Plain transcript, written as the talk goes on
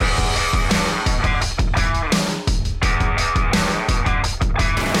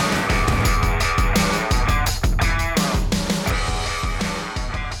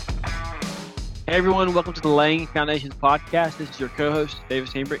everyone. Welcome to the Laying Foundations podcast. This is your co-host, Davis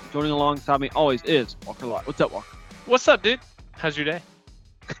Hambrick. Joining alongside me always is Walker Lott. What's up, Walker? What's up, dude? How's your day?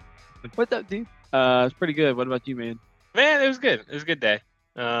 What's up, dude? It's pretty good. What about you, man? Man, it was good. It was a good day.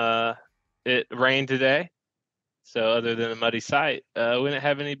 It rained today, so other than a muddy site, we didn't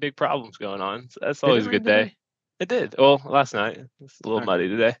have any big problems going on. So that's always a good day. It did. Well, last night it's a little muddy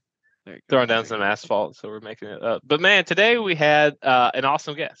today. Throwing down some asphalt, so we're making it up. But man, today we had an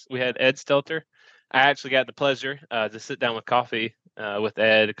awesome guest. We had Ed Stelter. I actually got the pleasure to sit down with coffee with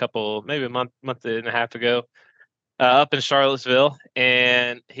Ed maybe a month and a half ago, up in Charlottesville,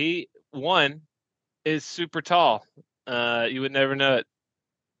 and he is super tall. You would never know it.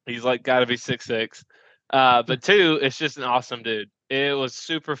 He's like got to be 6'6". But two, it's just an awesome dude. It was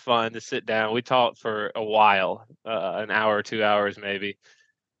super fun to sit down. We talked for a while, an hour, 2 hours maybe.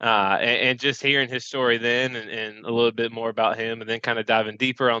 And just hearing his story then and a little bit more about him and then kind of diving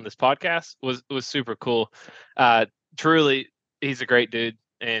deeper on this podcast was super cool. Truly, he's a great dude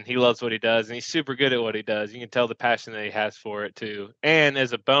and he loves what he does and he's super good at what he does. You can tell the passion that he has for it too. And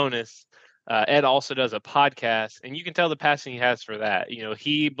as a bonus, Ed also does a podcast and you can tell the passion he has for that. You know,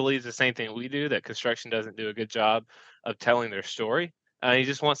 he believes the same thing we do, that construction doesn't do a good job of telling their story. He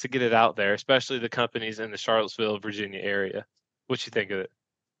just wants to get it out there, especially the companies in the Charlottesville, Virginia area. What you think of it?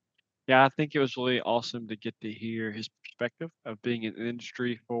 Yeah, I think it was really awesome to get to hear his perspective of being in the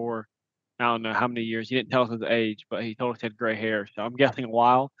industry for, I don't know how many years. He didn't tell us his age, but he told us he had gray hair. So I'm guessing a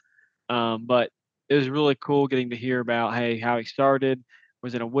while. But it was really cool getting to hear about, how he started,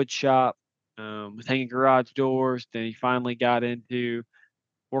 was in a wood shop, was hanging garage doors. Then he finally got into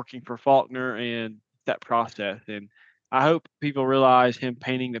working for Faulkner and that process. And I hope people realize him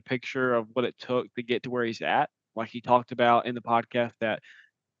painting the picture of what it took to get to where he's at. Like he talked about in the podcast that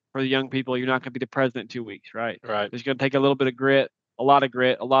for the young people, you're not going to be the president in 2 weeks, right? Right. It's going to take a little bit of grit, a lot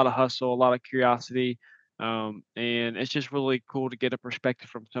of hustle, a lot of curiosity. And it's just really cool to get a perspective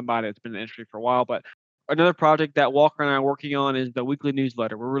from somebody that's been in the industry for a while. But another project that Walker and I are working on is the weekly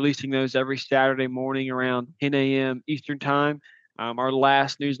newsletter. We're releasing those every Saturday morning around 10 a.m. Eastern time. Our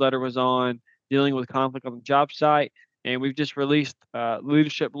last newsletter was on dealing with conflict on the job site. And we've just released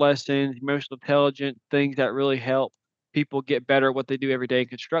leadership lessons, emotional intelligence, things that really help people get better at what they do every day in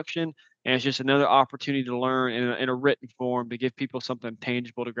construction. And it's just another opportunity to learn in a written form to give people something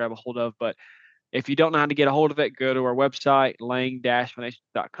tangible to grab a hold of. But if you don't know how to get a hold of it, go to our website,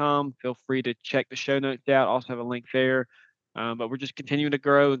 laying-foundations.com. Feel free to check the show notes out. Also have a link there. But we're just continuing to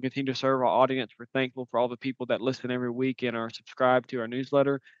grow and continue to serve our audience. We're thankful for all the people that listen every week and are subscribed to our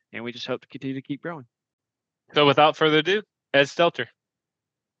newsletter. And we just hope to continue to keep growing. So without further ado, Ed Stelter.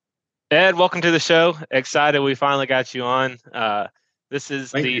 Ed, welcome to the show. Excited we finally got you on. This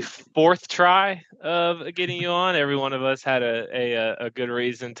is the fourth try of getting you on. Every one of us had a good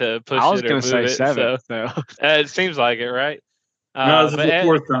reason to push it or move it. Seven, so it seems like it, right? No, this is the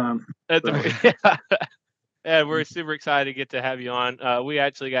fourth time. Ed, we're super excited to get to have you on. We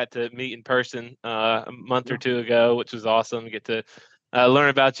actually got to meet in person a month or two ago, which was awesome. Get to learn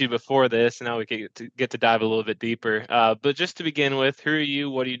about you before this, and now we get to dive a little bit deeper. But just to begin with, who are you,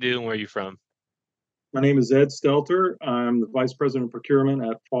 what do you do, and where are you from? My name is Ed Stelter. I'm the Vice President of Procurement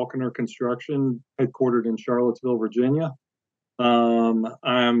at Faulkner Construction, headquartered in Charlottesville, Virginia.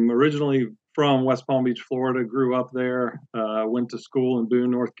 I'm originally from West Palm Beach, Florida, grew up there, went to school in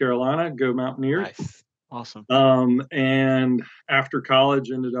Boone, North Carolina, go Mountaineers. Nice. Awesome. And after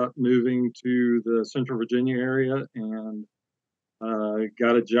college, ended up moving to the Central Virginia area and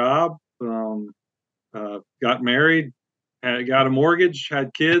got a job, got married, got a mortgage,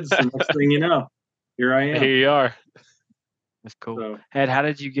 had kids, and next thing you know, here I am. Here you are. That's cool. So, Ed, how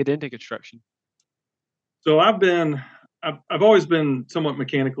did you get into construction? So I've always been somewhat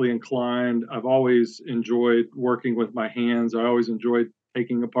mechanically inclined. I've always enjoyed working with my hands. I always enjoyed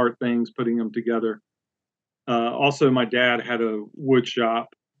taking apart things, putting them together. Also, my dad had a wood shop,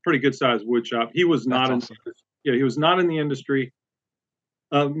 pretty good sized wood shop. He was not he was not in the industry.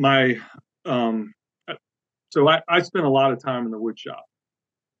 So I spent a lot of time in the wood shop.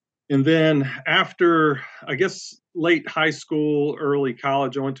 And then after, I guess, late high school, early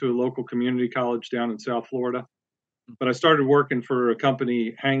college, I went to a local community college down in South Florida. But I started working for a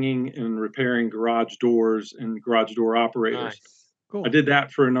company hanging and repairing garage doors and garage door operators. Nice. Cool. I did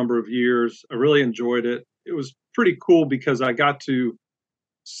that for a number of years. I really enjoyed it. It was pretty cool because I got to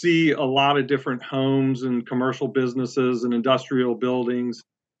see a lot of different homes and commercial businesses and industrial buildings.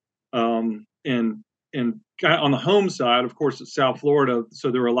 And on the home side, of course, it's South Florida,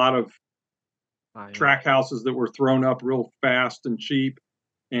 so there were a lot of track houses that were thrown up real fast and cheap.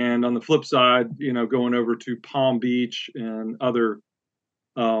 And on the flip side, going over to Palm Beach and other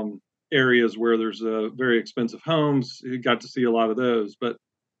areas where there's very expensive homes. You got to see a lot of those,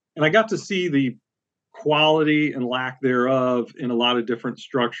 and I got to see the quality and lack thereof in a lot of different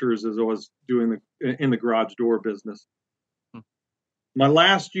structures as I was doing in the garage door business. My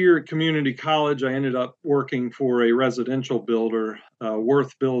last year at community college, I ended up working for a residential builder,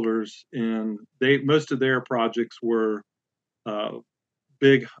 Worth Builders, and most of their projects were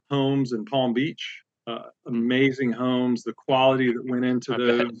big homes in Palm Beach. Amazing homes. The quality that went into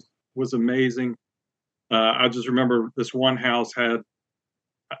those was amazing. I just remember this one house had,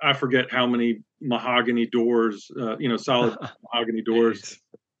 I forget how many mahogany doors, solid mahogany doors.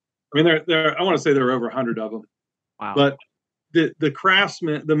 I mean, I want to say there were over 100 of them. Wow. But the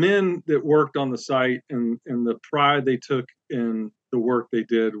craftsmen, the men that worked on the site, and the pride they took in the work they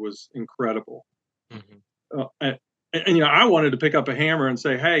did was incredible. And I wanted to pick up a hammer and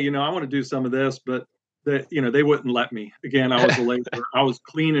say, hey, I want to do some of this, but they wouldn't let me. Again, I was a laborer. I was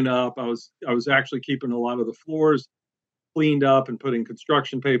cleaning up. I was actually keeping a lot of the floors cleaned up and putting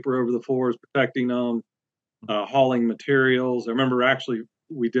construction paper over the floors, protecting them, hauling materials. I remember actually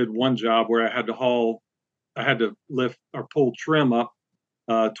we did one job where I had to lift or pull trim up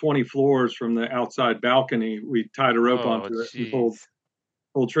 20 floors from the outside balcony. We tied a rope onto it and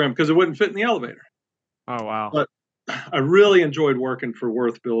pulled trim because it wouldn't fit in the elevator. Oh, wow. But I really enjoyed working for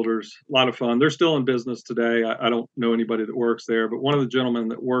Worth Builders. A lot of fun. They're still in business today. I don't know anybody that works there, but one of the gentlemen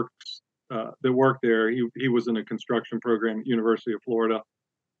that worked there, he was in a construction program at University of Florida.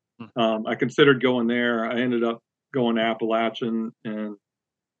 I considered going there. I ended up going to Appalachian, and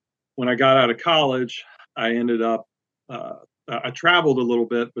when I got out of college, I ended up I traveled a little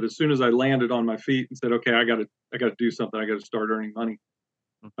bit, but as soon as I landed on my feet and said, okay, I got to do something. I got to start earning money.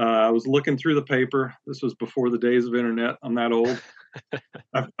 I was looking through the paper. This was before the days of internet. I'm that old.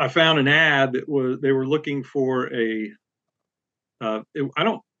 I found an ad that they were looking for I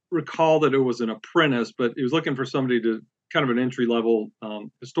don't recall that it was an apprentice, but it was looking for somebody to kind of an entry level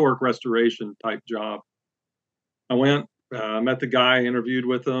historic restoration type job. I went, met the guy, interviewed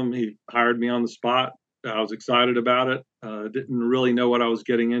with him. He hired me on the spot. I was excited about it. Didn't really know what I was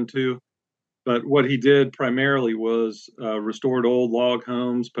getting into. But what he did primarily was restored old log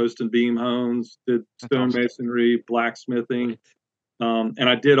homes, post and beam homes, did stonemasonry, blacksmithing, and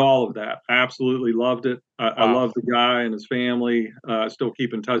I did all of that. I absolutely loved it. I love the guy and his family. I still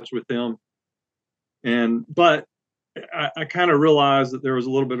keep in touch with them. But I kind of realized that there was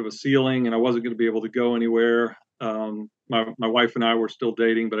a little bit of a ceiling, and I wasn't going to be able to go anywhere. My wife and I were still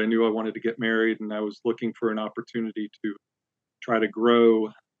dating, but I knew I wanted to get married, and I was looking for an opportunity to try to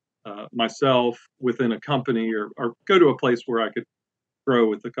grow myself within a company or go to a place where I could grow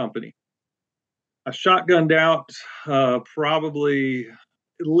with the company. I shotgunned out probably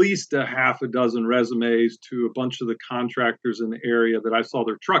at least a half a dozen resumes to a bunch of the contractors in the area that I saw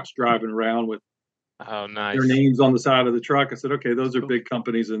their trucks driving around with their names on the side of the truck. I said, okay, those are big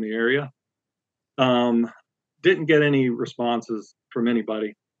companies in the area. Didn't get any responses from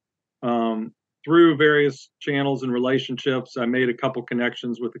anybody. Through various channels and relationships, I made a couple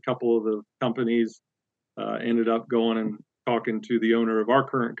connections with a couple of the companies. Ended up going and talking to the owner of our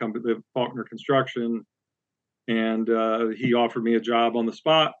current company, the Faulkner Construction, and he offered me a job on the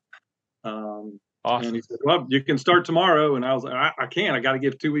spot. Awesome. And he said, "Well, you can start tomorrow." And I was like, "I can't. I got to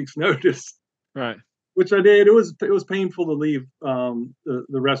give 2 weeks notice." Right. Which I did. It was painful to leave the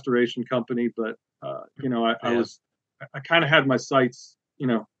restoration company, but I kind of had my sights,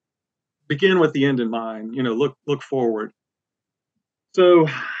 begin with the end in mind, look forward. So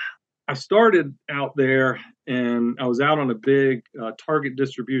I started out there, and I was out on a big Target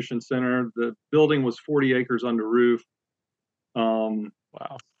distribution center. The building was 40 acres under roof. Wow.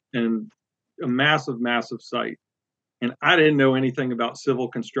 And a massive, massive site. And I didn't know anything about civil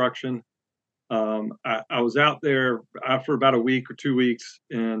construction. I was out there for about a week or 2 weeks,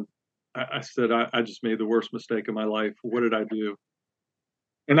 and I said, I just made the worst mistake of my life. What did I do?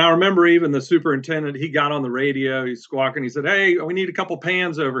 And I remember even the superintendent, he got on the radio, he's squawking, he said, "Hey, we need a couple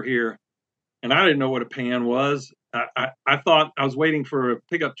pans over here." And I didn't know what a pan was. I thought I was waiting for a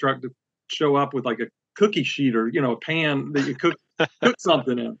pickup truck to show up with like a cookie sheet or, a pan that you cook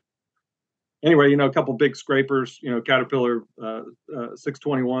something in. Anyway, a couple big scrapers, Caterpillar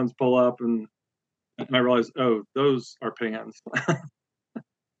 621s pull up, and I realized, oh, those are pans.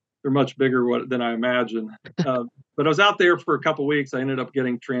 They're much bigger than I imagined. But I was out there for a couple weeks. I ended up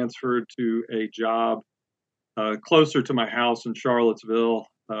getting transferred to a job closer to my house in Charlottesville,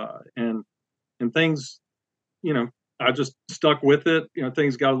 and things, I just stuck with it.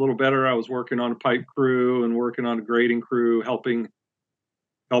 Things got a little better. I was working on a pipe crew and working on a grading crew, helping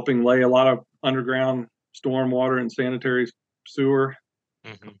lay a lot of underground stormwater and sanitary sewer.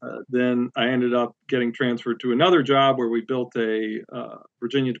 Then I ended up getting transferred to another job where we built a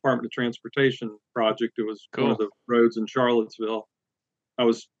Virginia Department of Transportation project. It was one of the roads in Charlottesville. I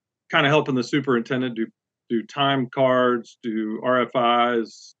was kind of helping the superintendent do time cards, do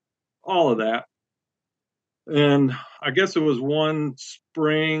RFIs, all of that. And I guess it was one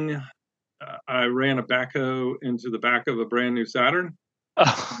spring, I ran a backhoe into the back of a brand new Saturn.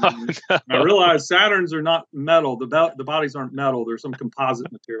 Oh, no. I realized Saturns are not metal. The bodies aren't metal. They're some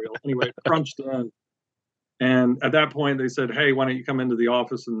composite material. Anyway, it crunched in. And at that point, they said, "Hey, why don't you come into the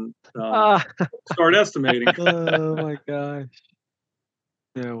office and start estimating?" Oh my gosh!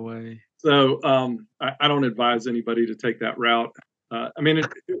 No way. So I don't advise anybody to take that route. I mean,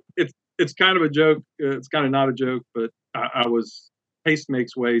 it's kind of a joke. It's kind of not a joke, but I was haste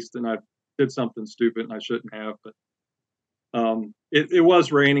makes waste, and I did something stupid and I shouldn't have. But it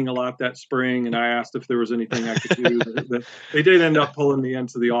was raining a lot that spring, and I asked if there was anything I could do. They did end up pulling me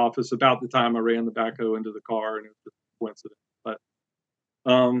into the office about the time I ran the backhoe into the car, and it was a coincidence. But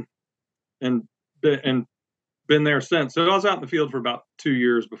and been there since. So I was out in the field for about 2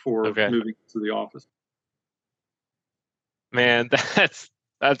 years before moving to the office. Man, that's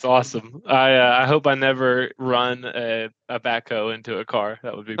awesome. I hope I never run a backhoe into a car.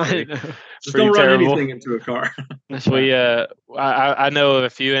 That would be pretty Just don't run anything into a car. I know of a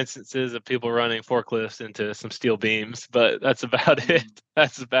few instances of people running forklifts into some steel beams, but that's about it.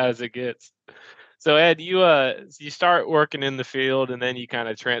 That's as bad as it gets. So Ed, you start working in the field and then you kind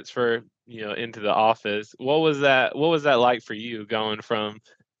of transfer, into the office. What was that like for you, going from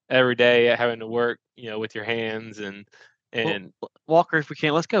every day having to work, with your hands and Walker, if we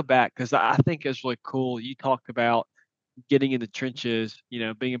can, let's go back, because I think it's really cool. You talked about getting in the trenches,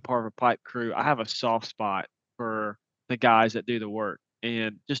 being a part of a pipe crew. I have a soft spot for the guys that do the work.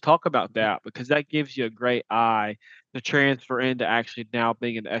 And just talk about that, because that gives you a great eye to transfer into actually now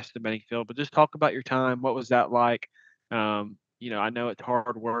being in the estimating field. But just talk about your time. What was that like? I know it's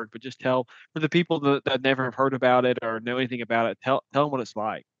hard work, but just tell, for the people that never have heard about it or know anything about it, tell them what it's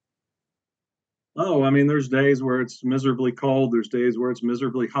like. Oh, I mean, there's days where it's miserably cold. There's days where it's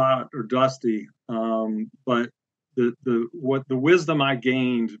miserably hot or dusty. But the wisdom I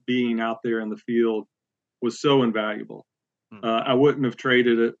gained being out there in the field was so invaluable. I wouldn't have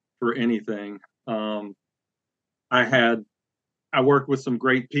traded it for anything. I worked with some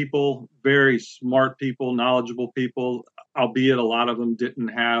great people, very smart people, knowledgeable people, albeit a lot of them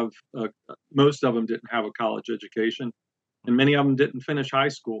most of them didn't have a college education, and many of them didn't finish high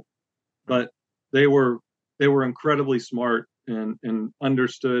school, but they were incredibly smart and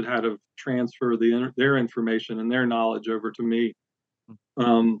understood how to transfer their information and their knowledge over to me.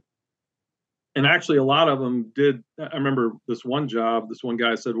 And actually, a lot of them did. I remember this one job, this one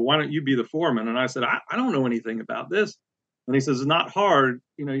guy said, "Well, why don't you be the foreman?" And I said, I don't know anything about this. And he says, "It's not hard."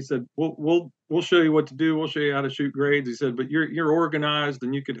 He said, we'll show you what to do. We'll show you how to shoot grades. He said, "But you're organized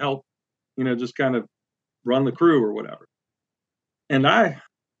and you could help, just kind of run the crew or whatever." And I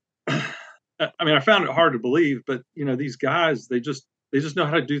mean, I found it hard to believe, but these guys, they just know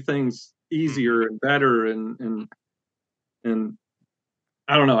how to do things easier and better. And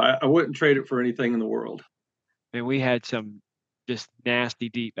I don't know. I wouldn't trade it for anything in the world. And we had some just nasty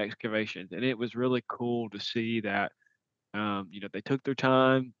deep excavations, and it was really cool to see that. They took their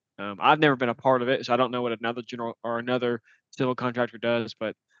time. I've never been a part of it, so I don't know what another general or another civil contractor does,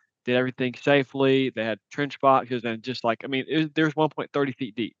 but did everything safely. They had trench boxes, and just like, I mean, there's 1.30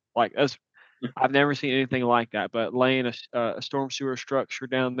 feet deep. Like, I've never seen anything like that. But laying a storm sewer structure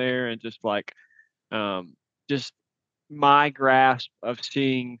down there, and just like, just my grasp of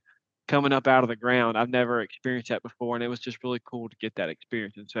seeing coming up out of the ground, I've never experienced that before, and it was just really cool to get that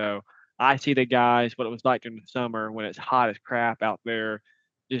experience. And so I see the guys, what it was like in the summer when it's hot as crap out there,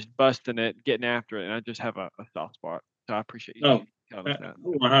 just busting it, getting after it, and I just have a soft spot. So I appreciate you telling us that.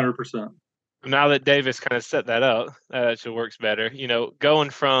 100%. Now that Davis kind of set that up, that actually works better. Going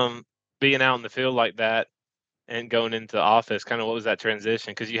from being out in the field like that and going into the office, kind of what was that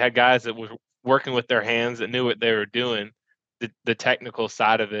transition? Because you had guys that were working with their hands that knew what they were doing, the technical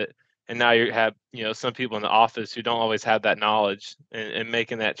side of it, and now you have some people in the office who don't always have that knowledge, and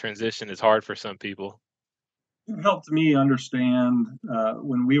making that transition is hard for some people. It helped me understand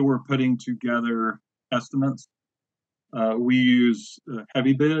when we were putting together estimates. We use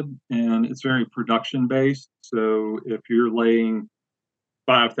heavy bid, and it's very production based. So if you're laying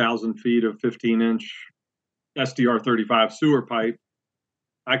 5,000 feet of 15-inch SDR 35 sewer pipe,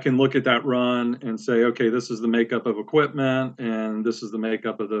 I can look at that run and say, okay, this is the makeup of equipment, and this is the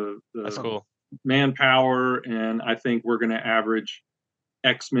makeup of the That's cool. manpower, and I think we're going to average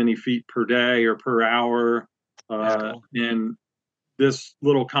X many feet per day or per hour. Cool. And this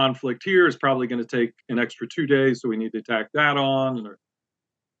little conflict here is probably going to take an extra 2 days, so we need to tack that on. Or,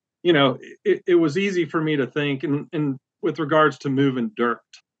 it was easy for me to think, and with regards to moving dirt,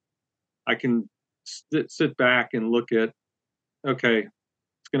 I can sit back and look at, okay,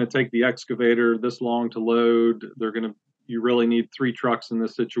 it's going to take the excavator this long to load. You really need 3 trucks in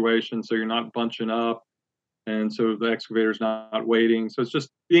this situation, so you're not bunching up, and so the excavator's not waiting. So it's just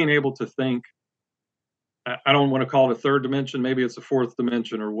being able to think. I don't want to call it a third dimension. Maybe it's a fourth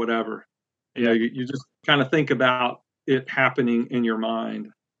dimension or whatever. You just kind of think about it happening in your mind.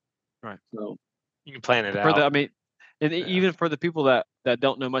 Right. So you can plan it out. Even for the people that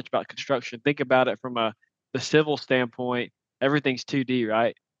don't know much about construction, think about it from the civil standpoint. Everything's 2D,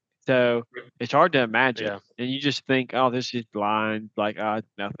 right? So it's hard to imagine, and you just think, oh, this is lines, like it's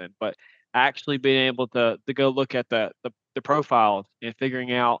nothing. But actually being able to go look at the profiles and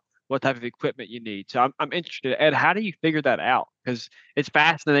figuring out what type of equipment you need. So I'm interested, Ed, how do you figure that out? Because it's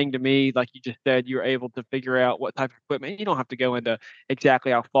fascinating to me. Like you just said, you're able to figure out what type of equipment. You don't have to go into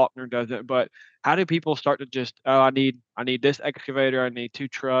exactly how Faulkner does it, but how do people start to just, I need this excavator, I need 2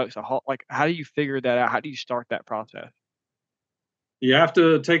 trucks, like how do you figure that out? How do you start that process? You have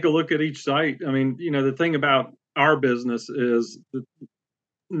to take a look at each site. I mean, the thing about our business is that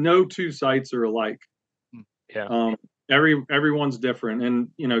no 2 sites are alike. Yeah. Everyone's different, and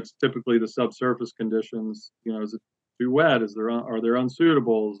it's typically the subsurface conditions. Is it too wet? Are there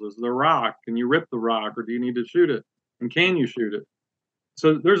unsuitables? Is there rock? Can you rip the rock, or do you need to shoot it? And can you shoot it?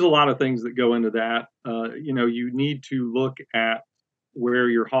 So there's a lot of things that go into that. You need to look at where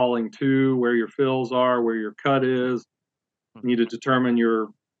you're hauling to, where your fills are, where your cut is. You need to determine your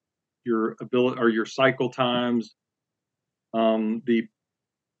ability or your cycle times. The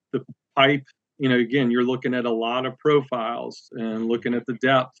pipe, again, you're looking at a lot of profiles and looking at the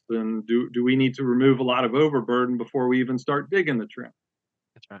depth, and do we need to remove a lot of overburden before we even start digging the trim?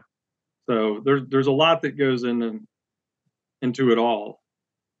 That's right. So there's a lot that goes into it all.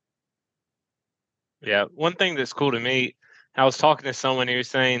 Yeah, one thing that's cool to me, I was talking to someone who was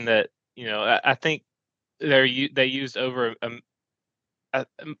saying that I think they used over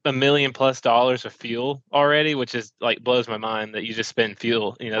 $1 million plus of fuel already, which is like blows my mind that you just spend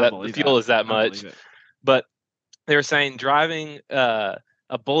fuel. That the fuel is that much. But they were saying driving a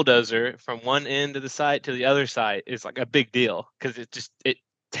bulldozer from one end of the site to the other site is like a big deal because it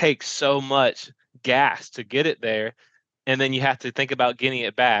takes so much gas to get it there, and then you have to think about getting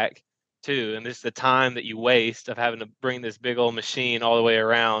it back too, and this the time that you waste of having to bring this big old machine all the way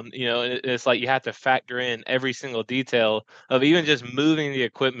around. It's like you have to factor in every single detail of even just moving the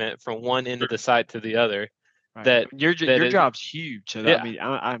equipment from one end of the site to the other. Right. That your job's huge, so that, I mean,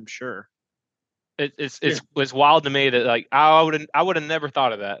 I'm sure it's wild to me that like I would have never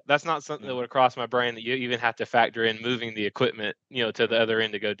thought of that. That's not something that would have crossed my brain, that you even have to factor in moving the equipment to the other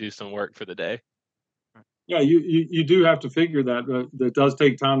end to go do some work for the day. Yeah, you do have to figure that that does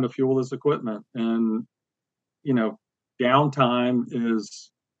take time to fuel this equipment, and downtime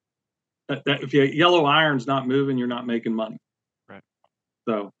is that if yellow iron's not moving, you're not making money. Right.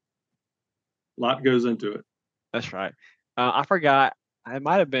 So a lot goes into it. That's right. I forgot. It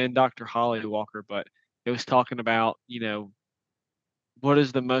might have been Dr. Holly Walker, but it was talking about what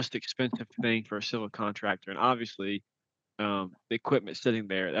is the most expensive thing for a civil contractor, and obviously the equipment sitting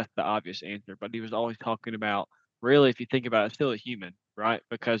there, that's the obvious answer. But he was always talking about, really, if you think about it, it's still a human, right?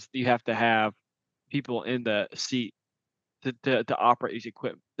 Because you have to have people in the seat to operate these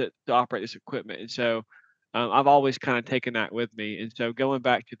equipment to operate this equipment. And so I've always kind of taken that with me. And so going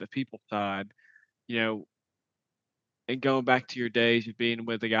back to the people side, you know, and going back to your days of being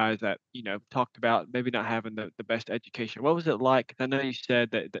with the guys that talked about maybe not having the best education. What was it like? 'Cause I know you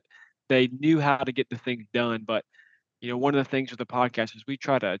said that they knew how to get the things done, but one of the things with the podcast is we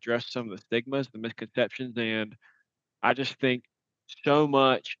try to address some of the stigmas, the misconceptions, and I just think so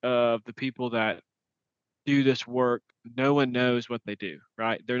much of the people that do this work, no one knows what they do,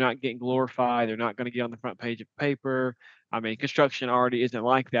 right? They're not getting glorified. They're not going to get on the front page of paper. I mean, construction already isn't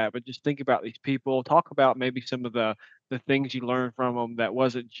like that, but just think about these people. Talk about maybe some of the things you learned from them that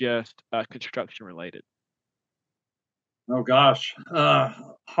wasn't just construction related. Oh gosh,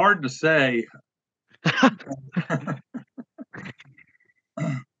 hard to say.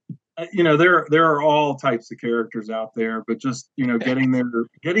 There are all types of characters out there, but just getting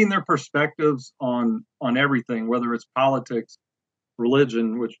their perspectives on everything, whether it's politics,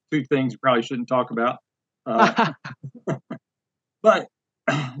 religion, which 2 things you probably shouldn't talk about, but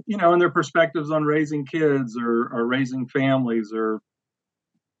and their perspectives on raising kids or raising families, or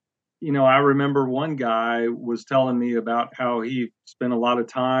I remember one guy was telling me about how he spent a lot of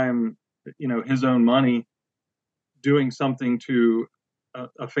time, his own money, doing something to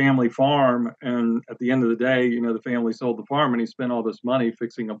a family farm, and at the end of the day, the family sold the farm, and he spent all this money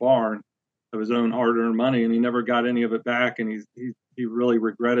fixing a barn of his own hard-earned money, and he never got any of it back, and he really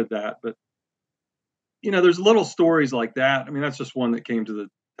regretted that. But there's little stories like that. I mean, that's just one that came to the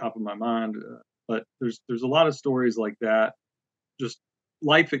top of my mind. But there's a lot of stories like that, just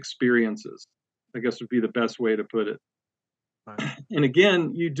life experiences, I guess would be the best way to put it. Right. And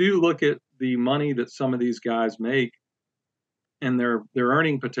again, you do look at the money that some of these guys make and their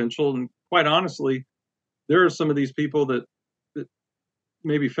earning potential. And quite honestly, there are some of these people that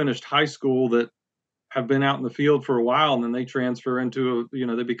maybe finished high school that have been out in the field for a while, and then they transfer into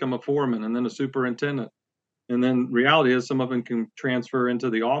they become a foreman and then a superintendent. And then reality is some of them can transfer into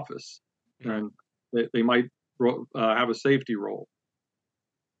the office, and they might have a safety role.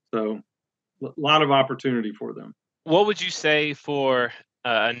 So a lot of opportunity for them. What would you say for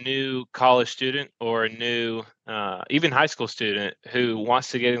a new college student or a new even high school student who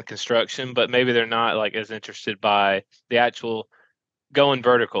wants to get in construction, but maybe they're not like as interested by the actual going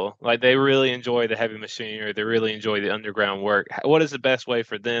vertical? Like they really enjoy the heavy machinery, they really enjoy the underground work. What is the best way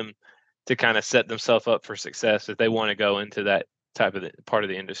for them to kind of set themselves up for success if they want to go into that type of part of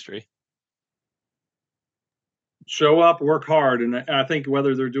the industry? Show up, work hard. And I think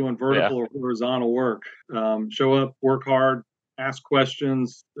whether they're doing vertical or horizontal work, show up, work hard, ask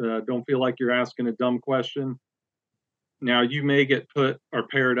questions. Don't feel like you're asking a dumb question. Now, you may get put or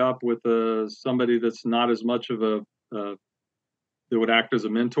paired up with somebody that's not as much of that would act as a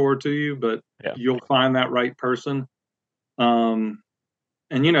mentor to you, but you'll find that right person. And,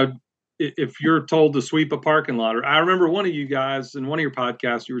 if you're told to sweep a parking lot, or I remember one of you guys in one of your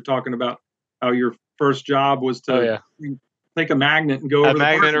podcasts, you were talking about how your first job was to take a magnet and go over the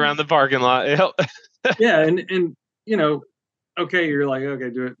magnet around the parking lot. Yeah. And, okay, you're like, okay,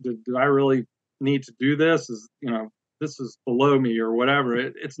 do I really need to do this? This is below me or whatever.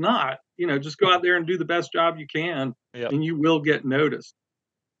 It's not, just go out there and do the best job you can, and you will get noticed.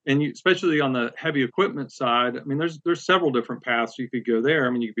 And especially on the heavy equipment side, I mean, there's several different paths you could go there.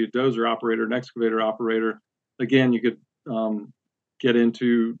 I mean, you could be a dozer operator, an excavator operator. Again, you could get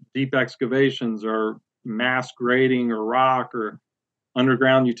into deep excavations or mass grading or rock or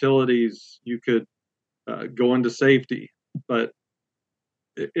underground utilities. You could go into safety, but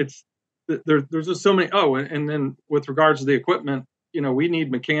there's just so many. Oh, and then with regards to the equipment, we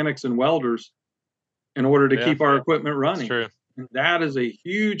need mechanics and welders in order to keep our equipment running. That's true. And that is a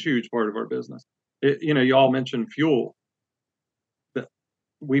huge, huge part of our business. You all mentioned fuel.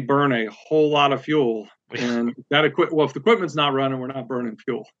 We burn a whole lot of fuel, and if the equipment's not running, we're not burning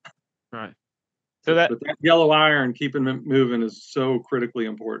fuel. Right. So but that yellow iron, keeping it moving, is so critically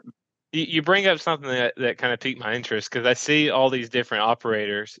important. You bring up something that kind of piqued my interest, because I see all these different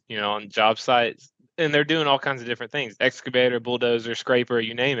operators, on job sites, and they're doing all kinds of different things: excavator, bulldozer, scraper,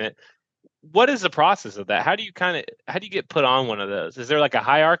 you name it. What is the process of that? How do you get put on one of those? Is there like a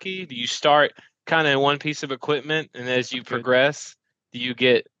hierarchy? Do you start kind of in one piece of equipment, and as you progress, do you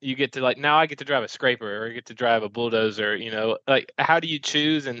get to like, now I get to drive a scraper or I get to drive a bulldozer? Like how do you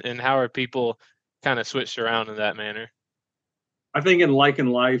choose, and how are people kind of switched around in that manner? I think in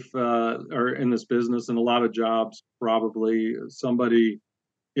life or in this business, in a lot of jobs, probably somebody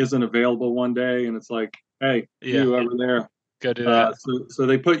isn't available one day, and it's like, hey, you over there, go do that. So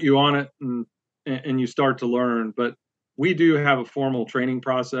they put you on it, and you start to learn. But we do have a formal training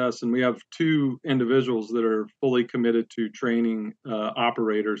process, and we have 2 individuals that are fully committed to training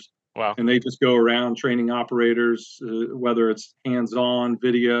operators. Wow. And they just go around training operators, whether it's hands-on,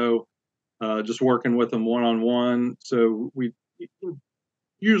 video, just working with them one-on-one. So we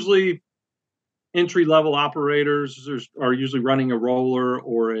usually entry-level operators are usually running a roller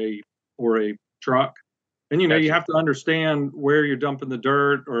or a truck. And, you have to understand where you're dumping the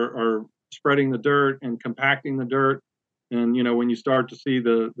dirt or spreading the dirt and compacting the dirt. And, when you start to see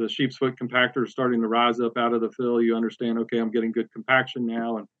the sheep's foot compactor starting to rise up out of the fill, you understand, okay, I'm getting good compaction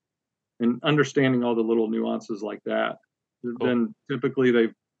now, and understanding all the little nuances like that. Cool. Then typically they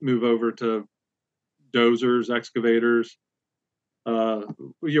move over to dozers, excavators,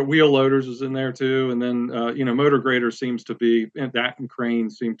 wheel loaders is in there too. And then, motor graders seems to be, and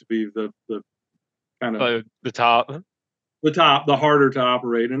cranes seem to be the kind of the top, the harder to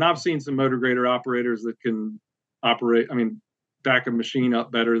operate. And I've seen some motor grader operators that can back a machine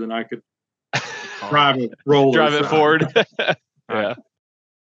up better than I could drive a roller. Drive it forward. Yeah.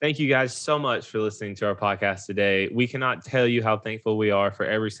 Thank you guys so much for listening to our podcast today. We cannot tell you how thankful we are for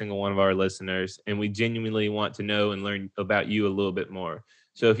every single one of our listeners, and we genuinely want to know and learn about you a little bit more.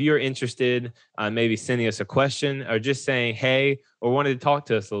 So if you're interested, maybe sending us a question or just saying hey, or wanted to talk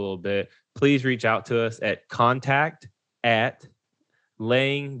to us a little bit, please reach out to us at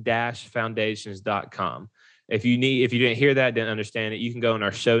contact@laying-foundations.com. If you didn't hear that, didn't understand it, you can go in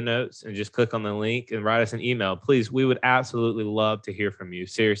our show notes and just click on the link and write us an email. Please, we would absolutely love to hear from you.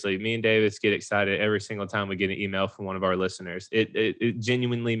 Seriously, me and Davis get excited every single time we get an email from one of our listeners. It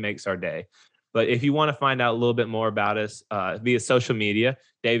genuinely makes our day. But if you want to find out a little bit more about us via social media,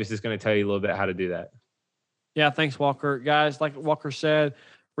 Davis is going to tell you a little bit how to do that. Yeah, thanks, Walker. Guys, like Walker said,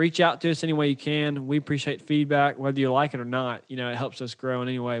 reach out to us any way you can. We appreciate feedback, whether you like it or not. It helps us grow in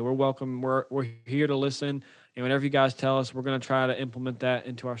any way. We're welcome. We're here to listen. And whatever you guys tell us, we're going to try to implement that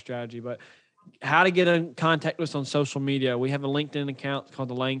into our strategy. But how to get in contact with us on social media. We have a LinkedIn account called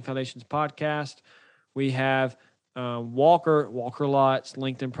the Laying Foundations Podcast. We have Walker Lott's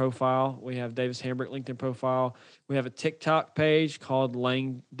LinkedIn profile. We have Davis Hambrick LinkedIn profile. We have a TikTok page called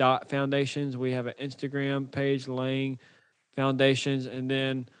Laying Foundations. We have an Instagram page, Laying Foundations, and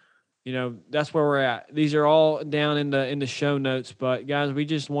then that's where we're at. These are all down in the show notes. But guys, we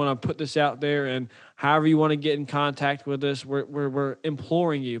just want to put this out there, and however you want to get in contact with us, we're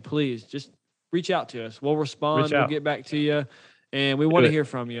imploring you, please just reach out to us. We'll respond. We'll get back to you. And we want to hear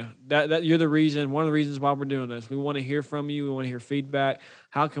from you. That you're the reason, one of the reasons why we're doing this. We want to hear from you. We want to hear feedback.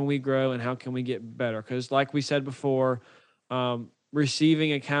 How can we grow and how can we get better? Because like we said before,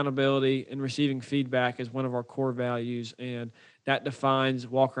 receiving accountability and receiving feedback is one of our core values, and that defines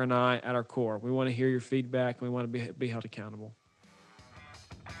Walker and I at our core. We want to hear your feedback, and we want to be held accountable.